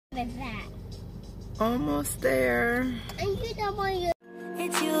With that. Almost there. And you don't want to.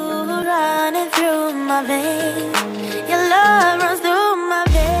 It's you running through my veins. Your love runs through my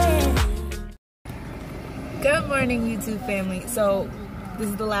veins. Good morning, YouTube family. So this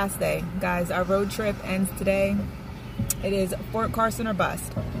is the last day, guys. Our road trip ends today. It is Fort Carson or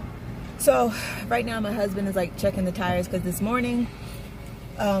bust. So right now my husband is like checking the tires because this morning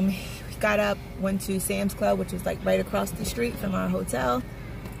he got up, went to Sam's Club, which is like right across the street from our hotel.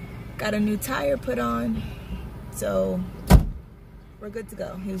 Got a new tire put on, so we're good to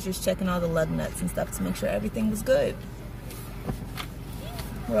go. He was just checking all the lug nuts and stuff to make sure everything was good.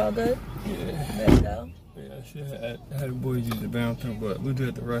 We're all good? Yeah. Ready to go? Yeah, she had the boys use the bathroom, but we do it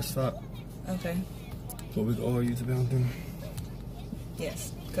at the rest stop. Okay. But we can all use the bathroom.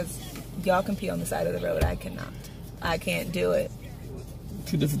 Yes, because y'all can pee on the side of the road. I cannot. I can't do it.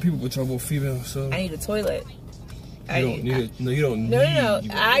 Two different people, but y'all both female, so. I need a toilet. You don't need it. No, you don't need it.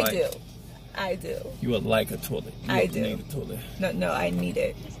 No. I do. You would like a toilet. You I don't do. need a toilet. No, I need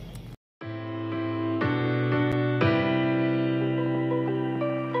it.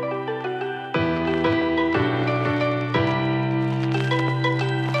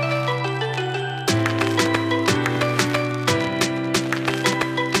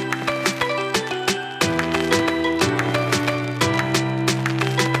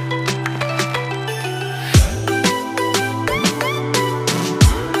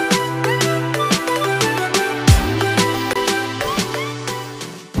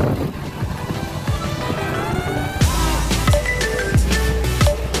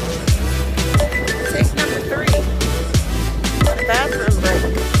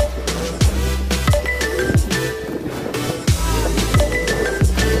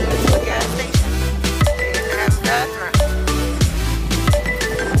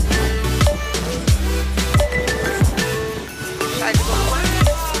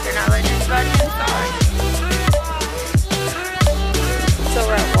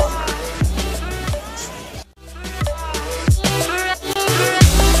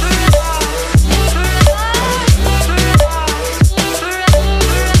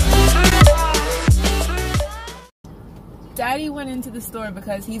 Daddy went into the store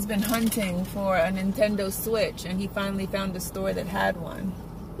because he's been hunting for a Nintendo Switch, and he finally found a store that had one.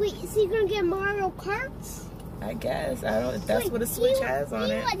 Wait, is he gonna get Mario Karts? I guess. I don't. If that's what a Switch has on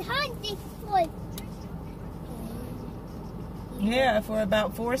it. He was hunting for. Yeah, for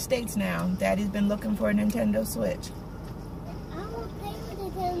about 4 states now. Daddy's been looking for a Nintendo Switch. I won't play with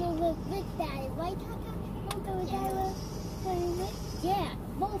Nintendo with Daddy. Right, Tata? Won't go with Daddy? Yeah,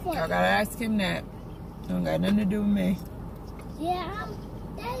 both of them. I gotta ask him that. Don't got nothing to do with me. Yeah,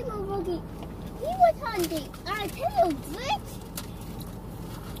 Daddy was looking. He was hunting. I tell you, Switch.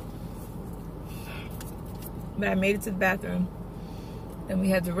 But I made it to the bathroom. Then we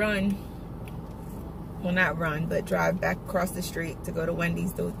had to run. Well, not run, but drive back across the street to go to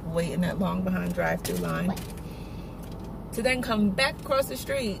Wendy's to wait in that long behind drive-thru line. What? To then come back across the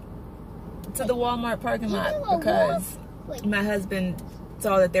street to the Walmart parking lot because my husband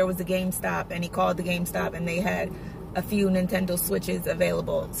saw that there was a GameStop, and he called the GameStop, and they had a few Nintendo Switches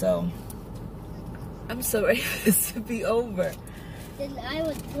available. So I'm so ready for this to be over. Then I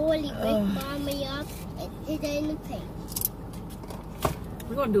was really big mommy up and hid it in the paint.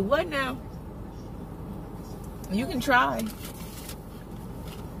 We're gonna do what now? You can try.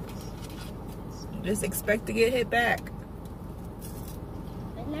 Just expect to get hit back.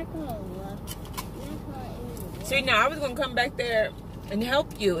 I'm not gonna look. See, now I was gonna come back there and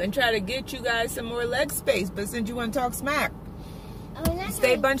help you and try to get you guys some more leg space, but since you want to talk smack,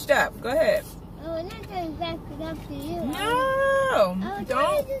 stay bunched up. Go ahead. Oh, we're not going back up to you. No,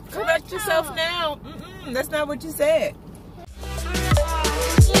 don't correct yourself now. That's not what you said.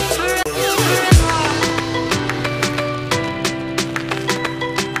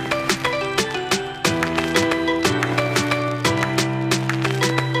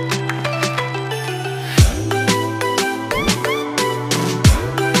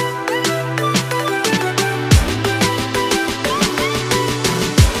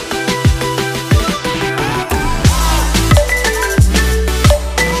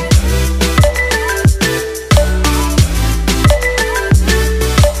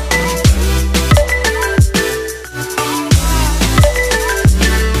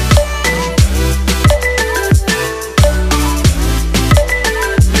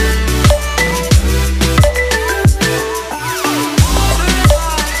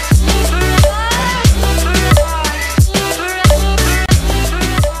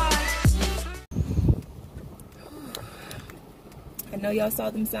 know y'all saw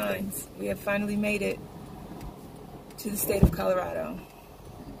them signs. We have finally made it to the state of Colorado.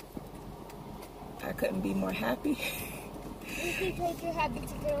 I couldn't be more happy. You can take your habit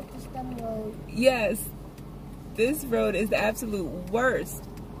to get off the stem road. Yes. This road is the absolute worst.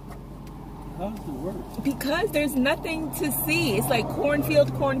 How's the worst? Because there's nothing to see. It's like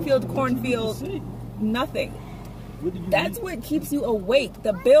cornfield, cornfield, cornfield, nothing. That's what keeps you awake.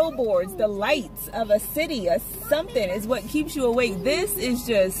 The billboards, the lights of a city, something is what keeps you awake. This is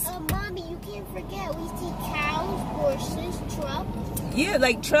just... Mommy, you can't forget. We see cows, horses, trucks. Yeah,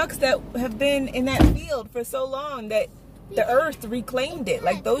 like trucks that have been in that field for so long that the earth reclaimed it.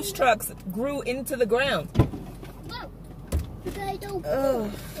 Like those trucks grew into the ground. No, because I don't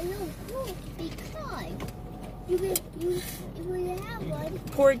Ugh. because you have one.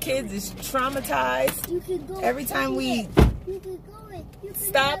 Poor kids is traumatized. You can go Every time we you can go in. You can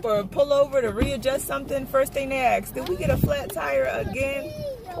stop or pull over to readjust something, first thing they ask, did we get a flat tire again?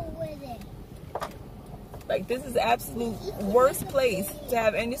 with it. Like, this is the absolute worst place to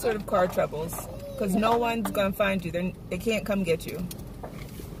have any sort of car troubles, because no one's gonna find you. They can't come get you.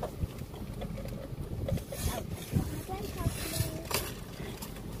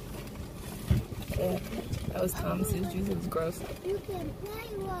 Yeah, that was Thomas's juice. It was gross. You can play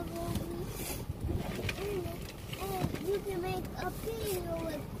rubber and you can make a video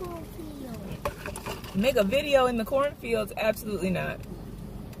with cornfield. Make a video in the cornfields? Absolutely not.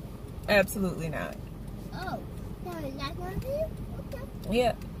 Absolutely not. Oh, so is that gonna be? Okay.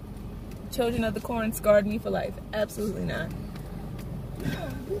 Yeah. Children of the corn scarred me for life. Absolutely not. No,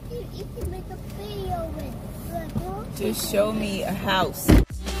 you can make a video with cornfield. Just show me a house.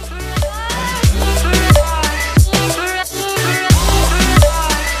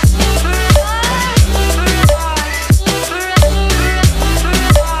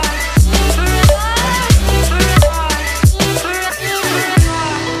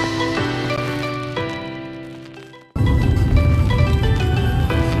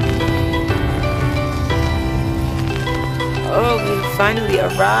 Oh, we finally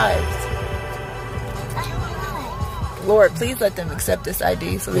arrived. Lord, please let them accept this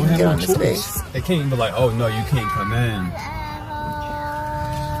ID so we can get on the space. They can't even be like, oh no, you can't come in.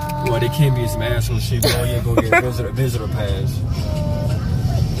 Well, they can't be some asshole shit. Oh yeah, go get a visitor pass.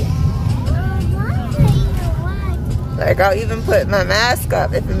 Like, I'll even put my mask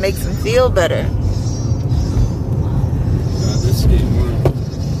up if it makes them feel better. This didn't work.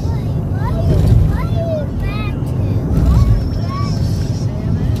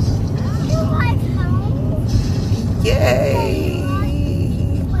 Yay!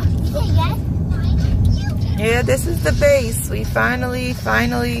 Yeah, this is the base. We finally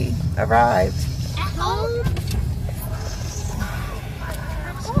arrived. At home?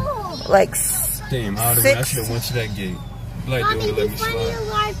 Like Damn, I should have went to that gate. Like they would let me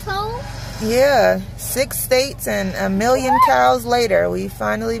slide. Yeah, 6 states and 1 million cows later, we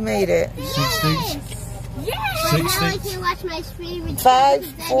finally made it. 6 states? Yes! 6 Now I states? can watch my favorite 5,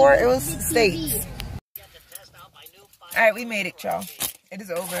 shows 4, that it was on TV. states. Alright, we made it, y'all. It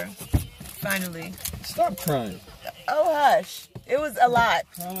is over. Finally. Stop crying. Oh, hush. It was a lot.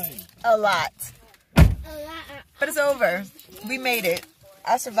 Crying. A lot. But it's over. We made it.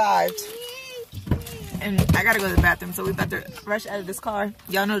 I survived. And I gotta go to the bathroom, so we about to rush out of this car.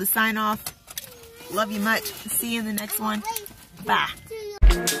 Y'all know the sign off. Love you much. See you in the next one. Bye.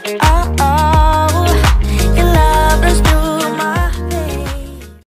 Oh,